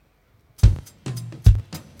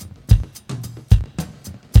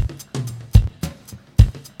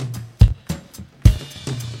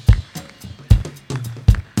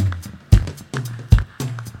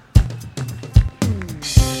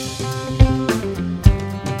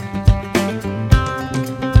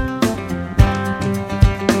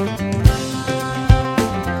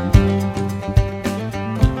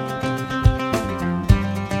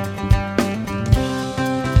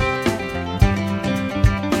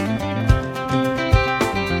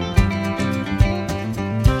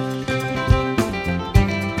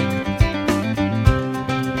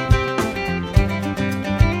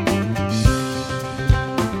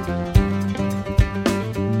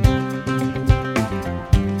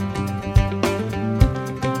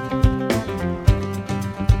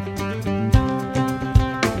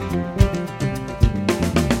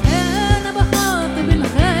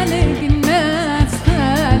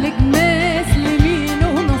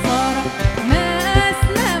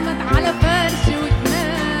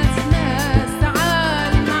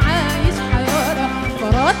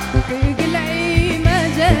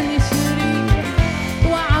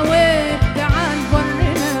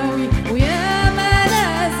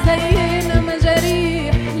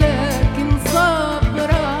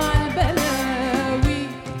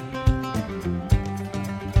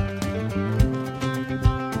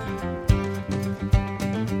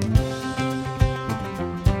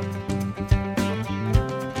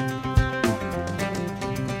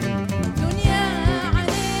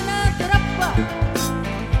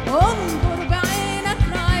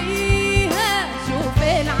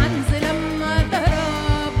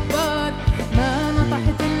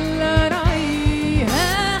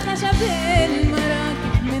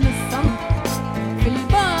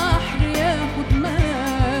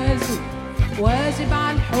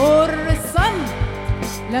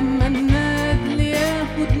لما النادل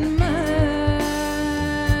ياخد ماجو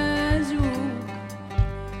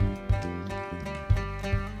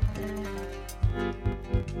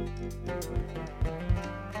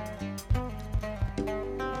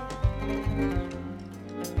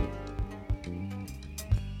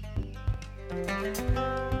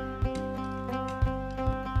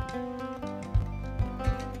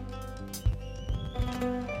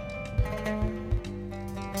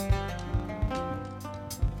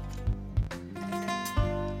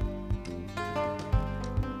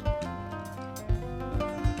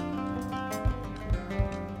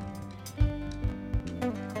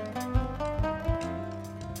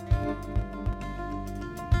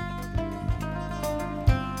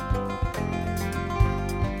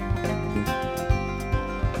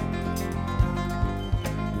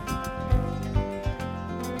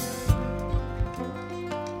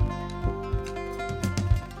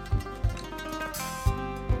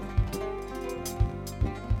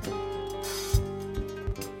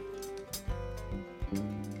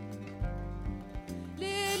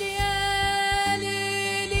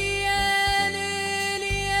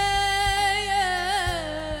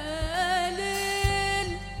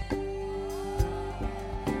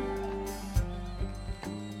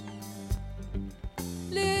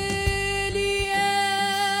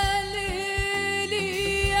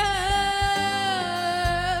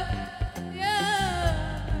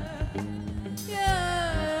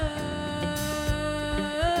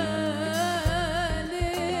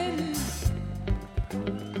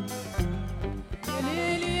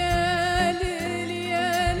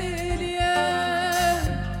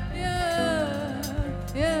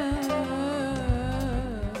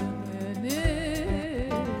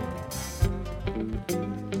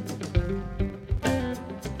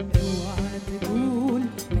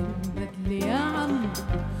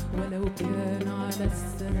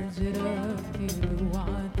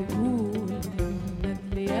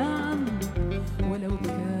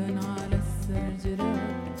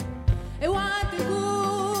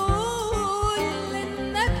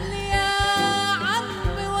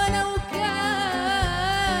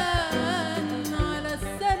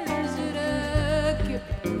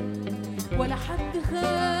ولا حد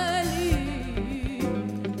خالي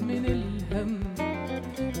من الهم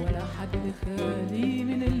ولا حد خالي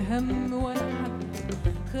من الهم ولا حد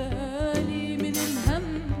خالي من الهم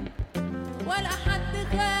ولا حد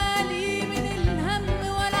خالي من الهم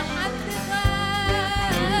ولا حد خالي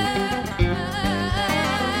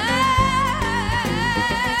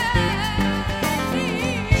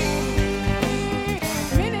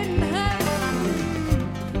من الهم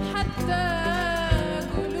حتى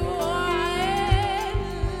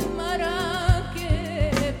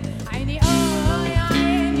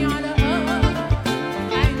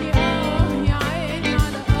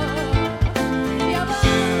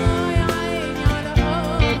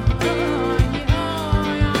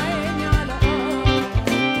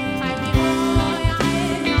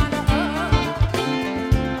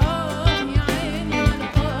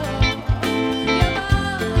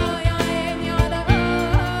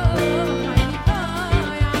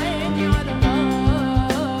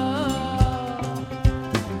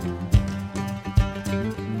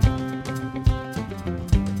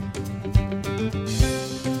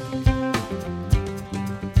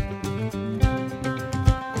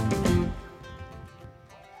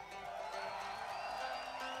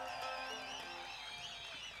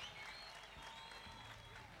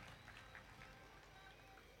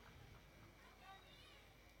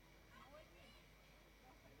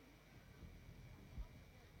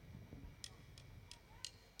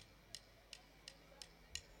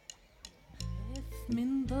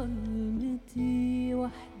من ضلمتي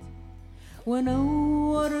وحدي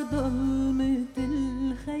وانور ضلمة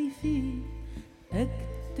الخايفين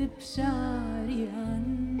اكتب شعري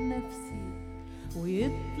عن نفسي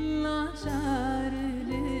ويطلع شعر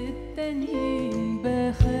للتانيين.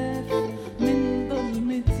 بخاف من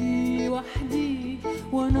ضلمتي وحدي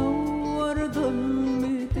وانور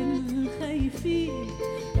ضلمة الخايفين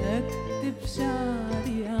اكتب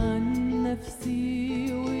شعري عن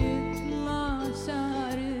نفسي ويطلع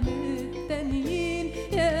شعر للتانيين.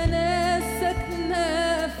 يا ناس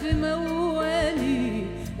ساكنة في موالي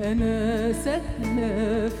أنا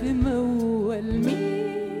ساكنة في موال مين؟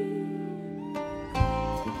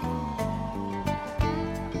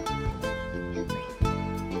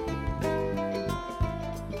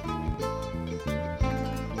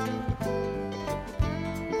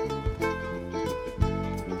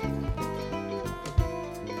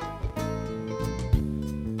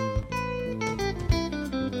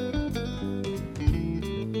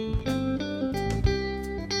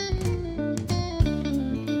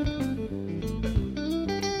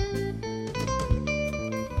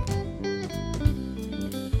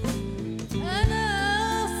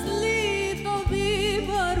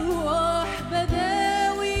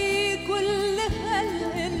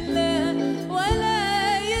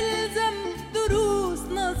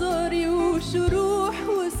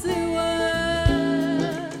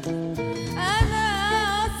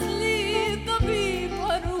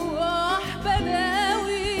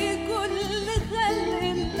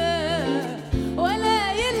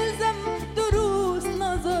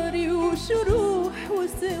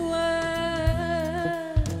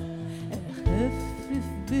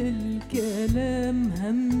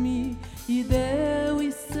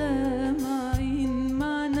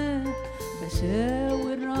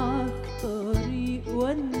 واشاور عالطريق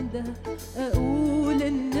وانده اقول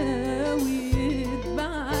الناوي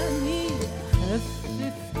يتبعني،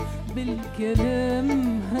 اخفف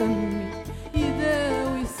بالكلام همي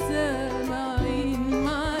يداوي السامعين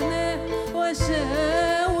معناه،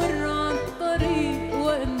 واشاور عالطريق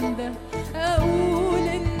وانده اقول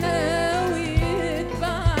الناوي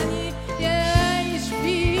يتبعني، يعيش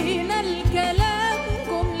فينا الكلام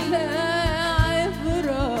جملة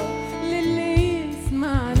عبرة للي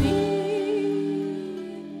يسمعني.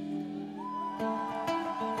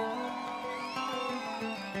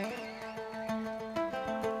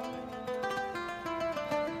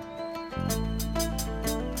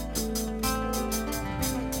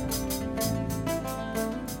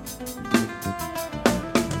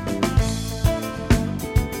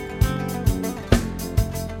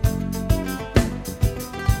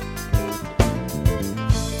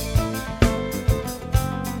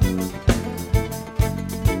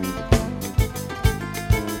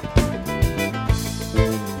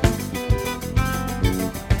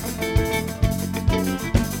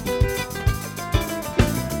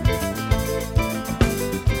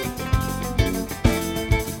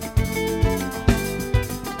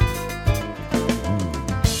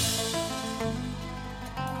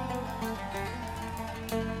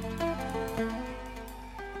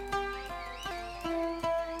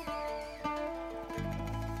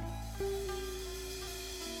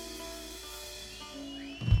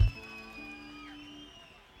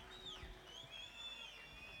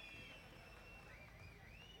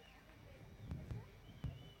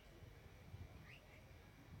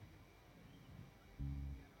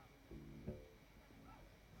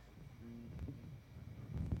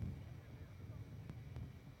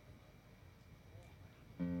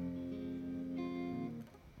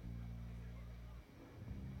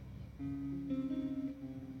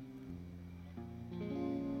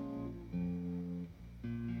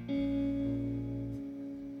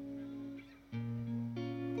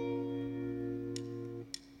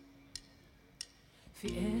 في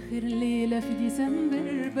آخر ليلة في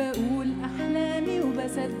ديسمبر بقول أحلامي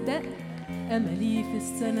وبصدق، أملي في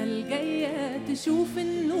السنة الجاية تشوف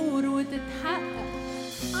النور وتتحقق،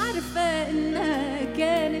 عارفة إنها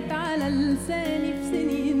كانت على لساني في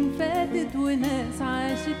سنين فاتت، وناس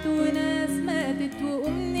عاشت وناس ماتت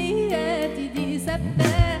وأمنياتي دي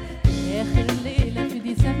ثابتة. في آخر ليلة في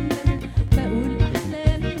ديسمبر بقول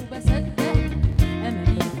أحلامي وبصدق،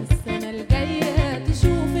 أملي في السنة الجاية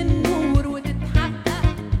تشوف النور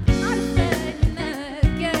وتتحقق، عارفة إنها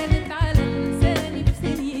كانت على لساني في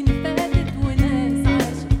سنين فاتت، وناس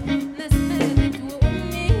عاشت ناس ماتت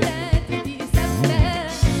وأمنياتي دي ثابتة.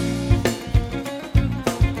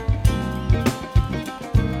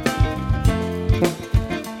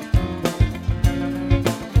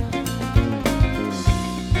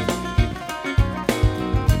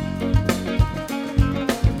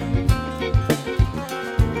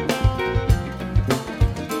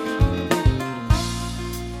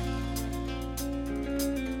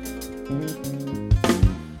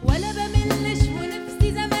 ولا بملش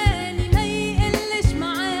ونفسي زماني ما يقلش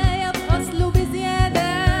معايا بأصله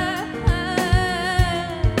بزيادة،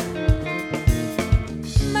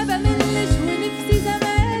 ما بملش ونفسي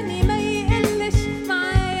زماني ما يقلش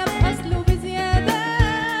معايا بأصله بزيادة.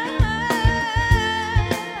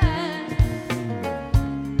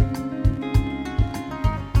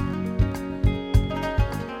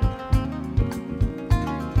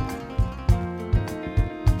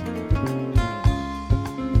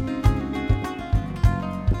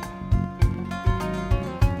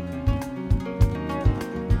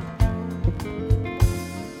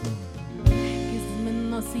 احجز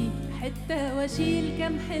من نصيب حتة واشيل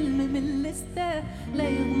كام حلم من الليستة، لا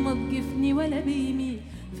يغمض جفني ولا بيميل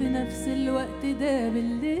في نفس الوقت ده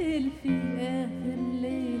بالليل في آخر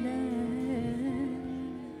ليلة.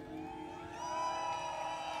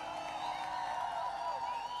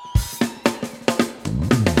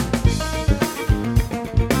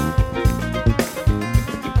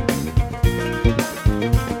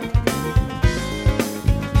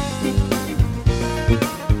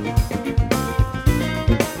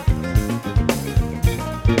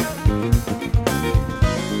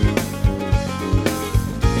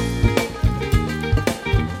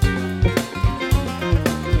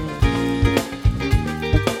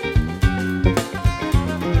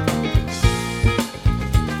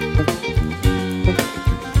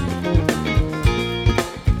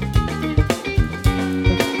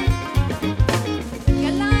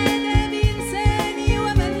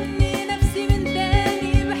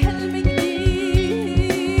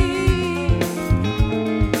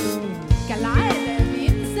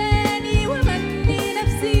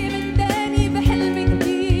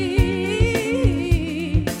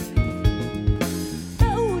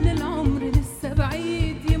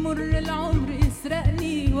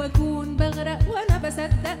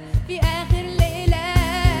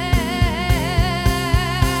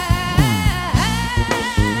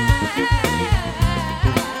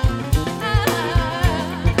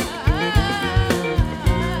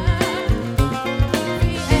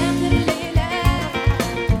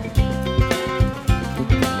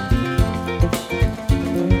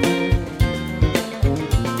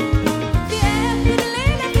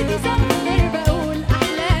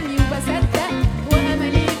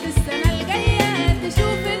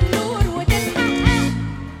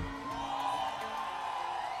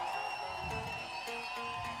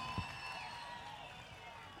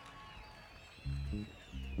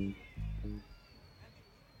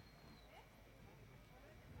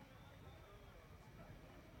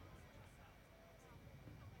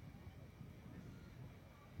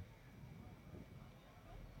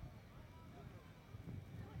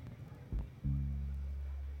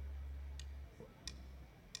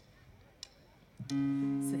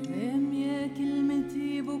 سلام يا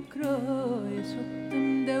كلمتي بكرة يا شط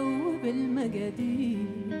مدوب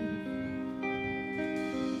المجاديل،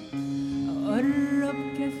 أقرب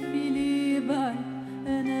كفي لي بعد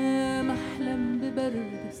أنا محلم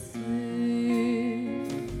ببرد الصيف.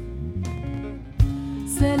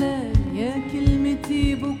 سلام يا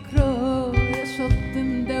كلمتي بكرة يا شط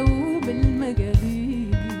مدوب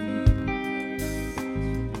المجاديل،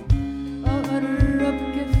 أقرب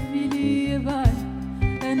كفي لي بعد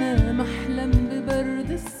أنا محلم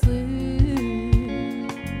ببرد الصيف.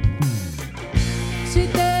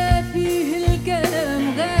 شتا فيه الكلام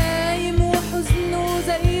غايم وحزنه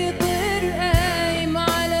زي طير قايم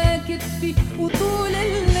على كتفي، وطول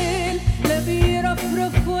الليل لا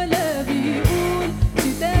بيرفرف ولا بيقول.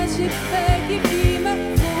 شتا شباكي فيه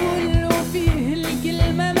مقفول وفيه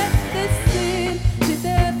الكلمة مد السيل.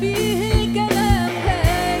 شتا فيه الكلام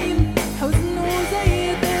غايم حزنه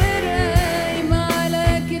زي طير قايم على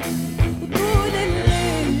كتفي، وطول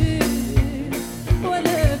الليل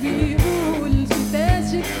ولا بيقول. شتا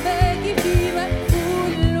شباكي فيه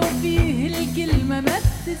مقفول وفيه الكلمة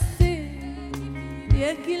مد السيل.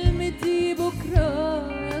 يا كلمتي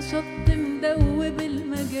بكرة يا شط مدوب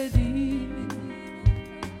المجاديل،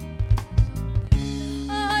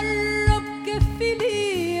 قرب كفي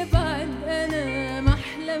لي بعد أنا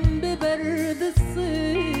محلم ببرد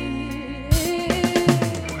الصيف.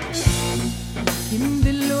 يمكن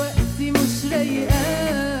دلوقتي مش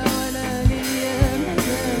رايقة ولا ليا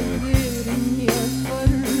مزاج غير إني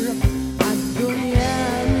أتفرج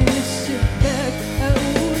عالدنيا من الشباك.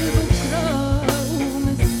 أقول بكرة أقوم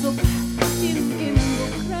الصبح يمكن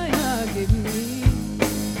بكرة يعجبني.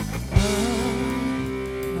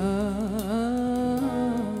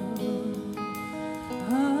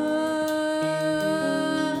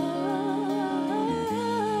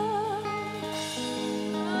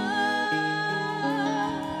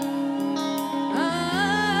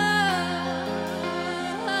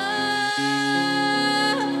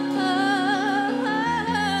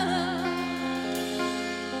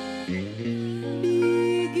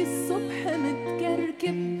 بيجي الصبح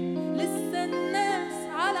متكركب لسه الناس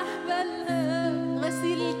على حبالها،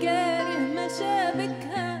 غسيل كاره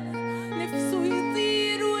مشابكها نفسه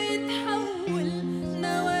يطير ويتحول.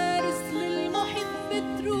 نوارس للمحيط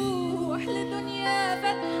بتروح لدنيا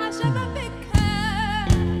فاتحة شبابكها.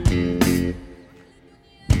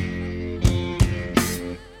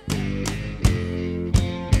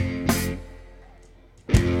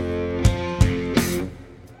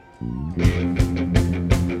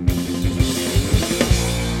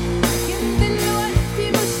 يمكن دلوقتي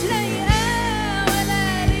مش رايقة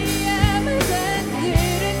ولا ليا مزاج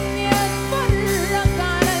غير إني أتفرج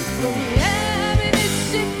على الدنيا من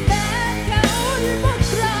الشباك. أقول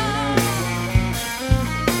بكرة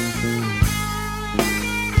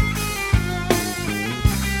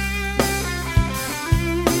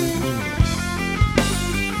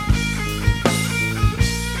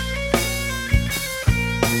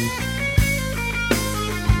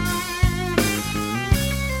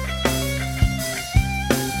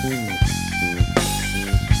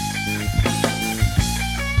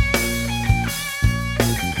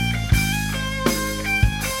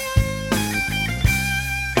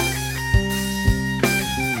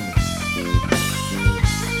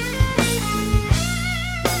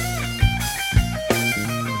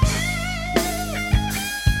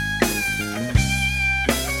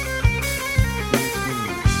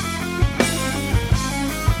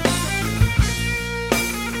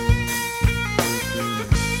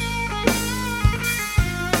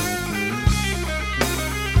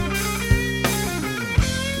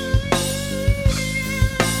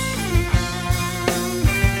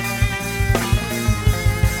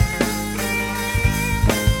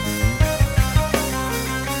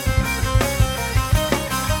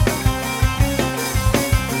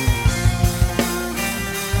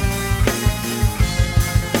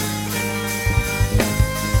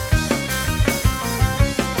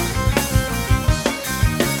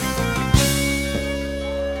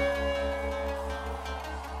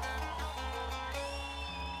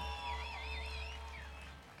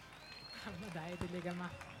محمد عادل يا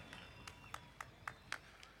جماعة.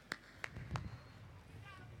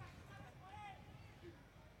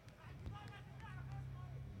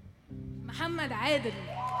 محمد عادل.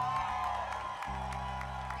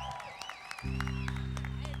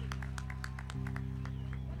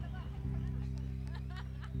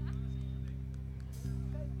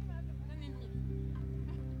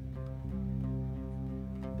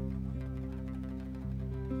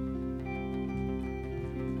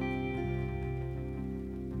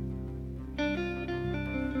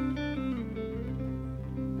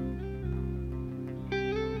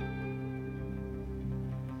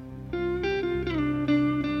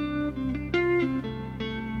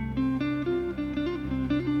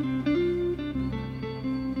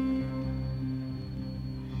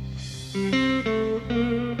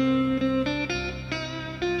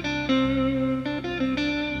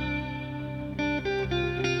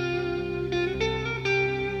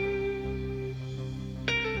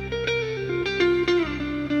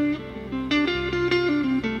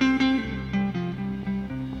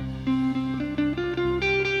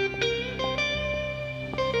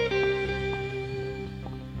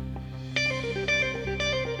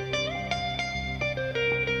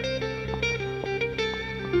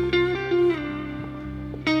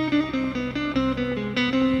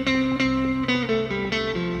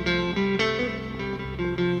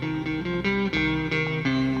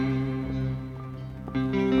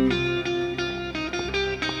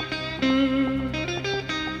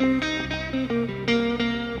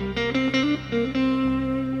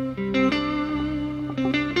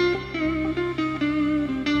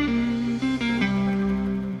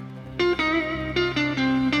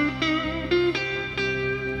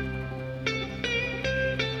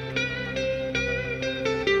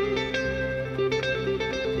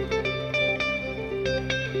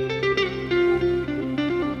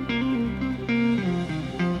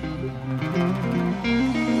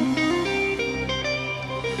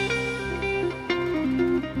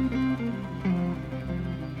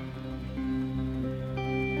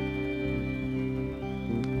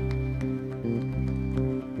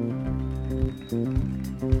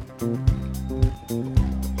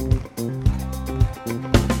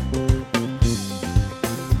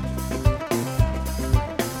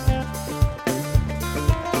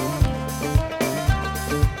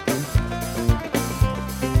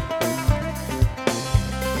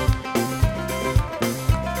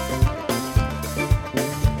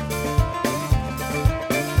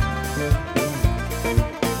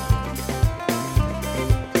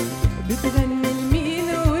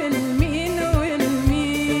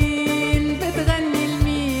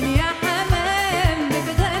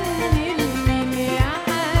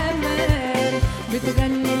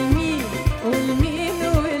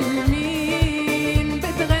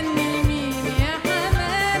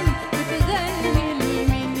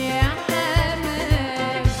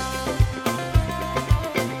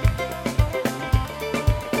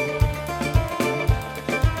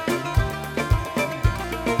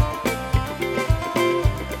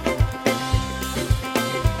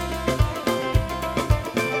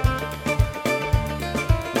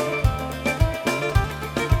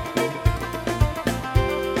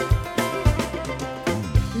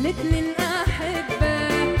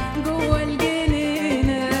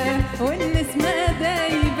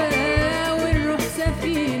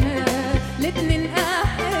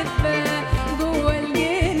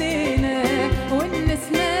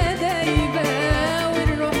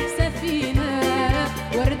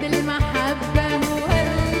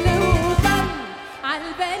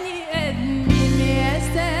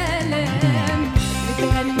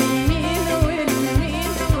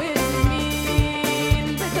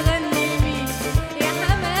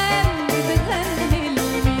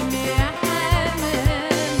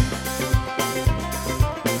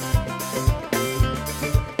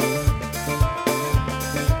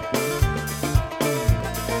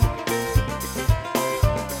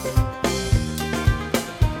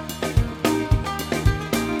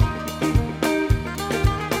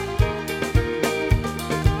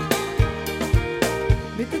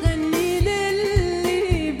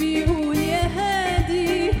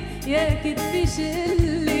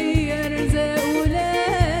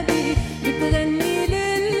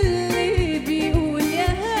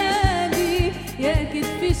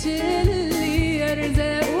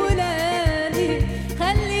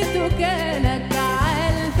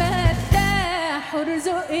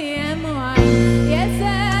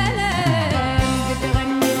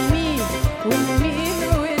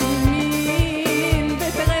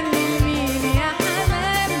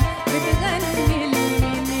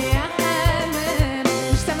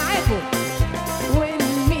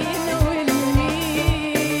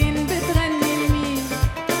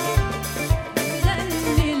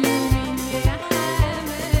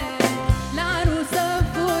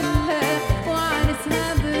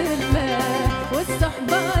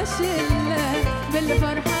 شلة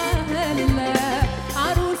بالفرحة هلا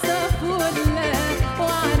عروسة فلة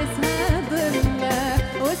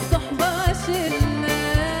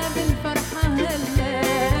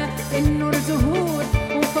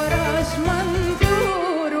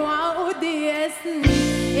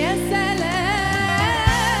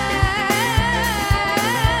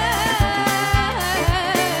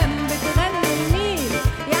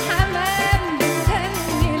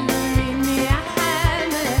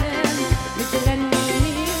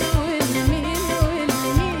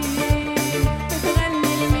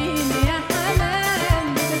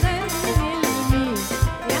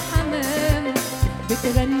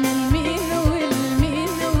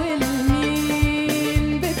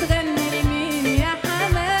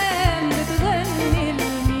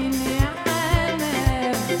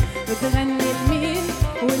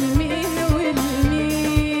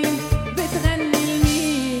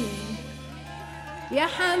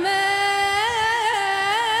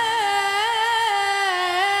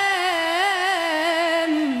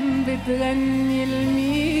بتغني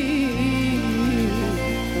لمين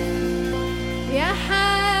يا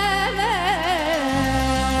حمام.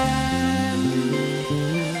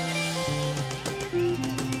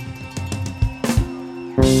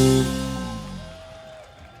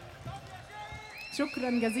 شكرا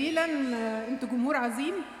جزيلا، انتوا جمهور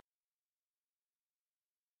عظيم.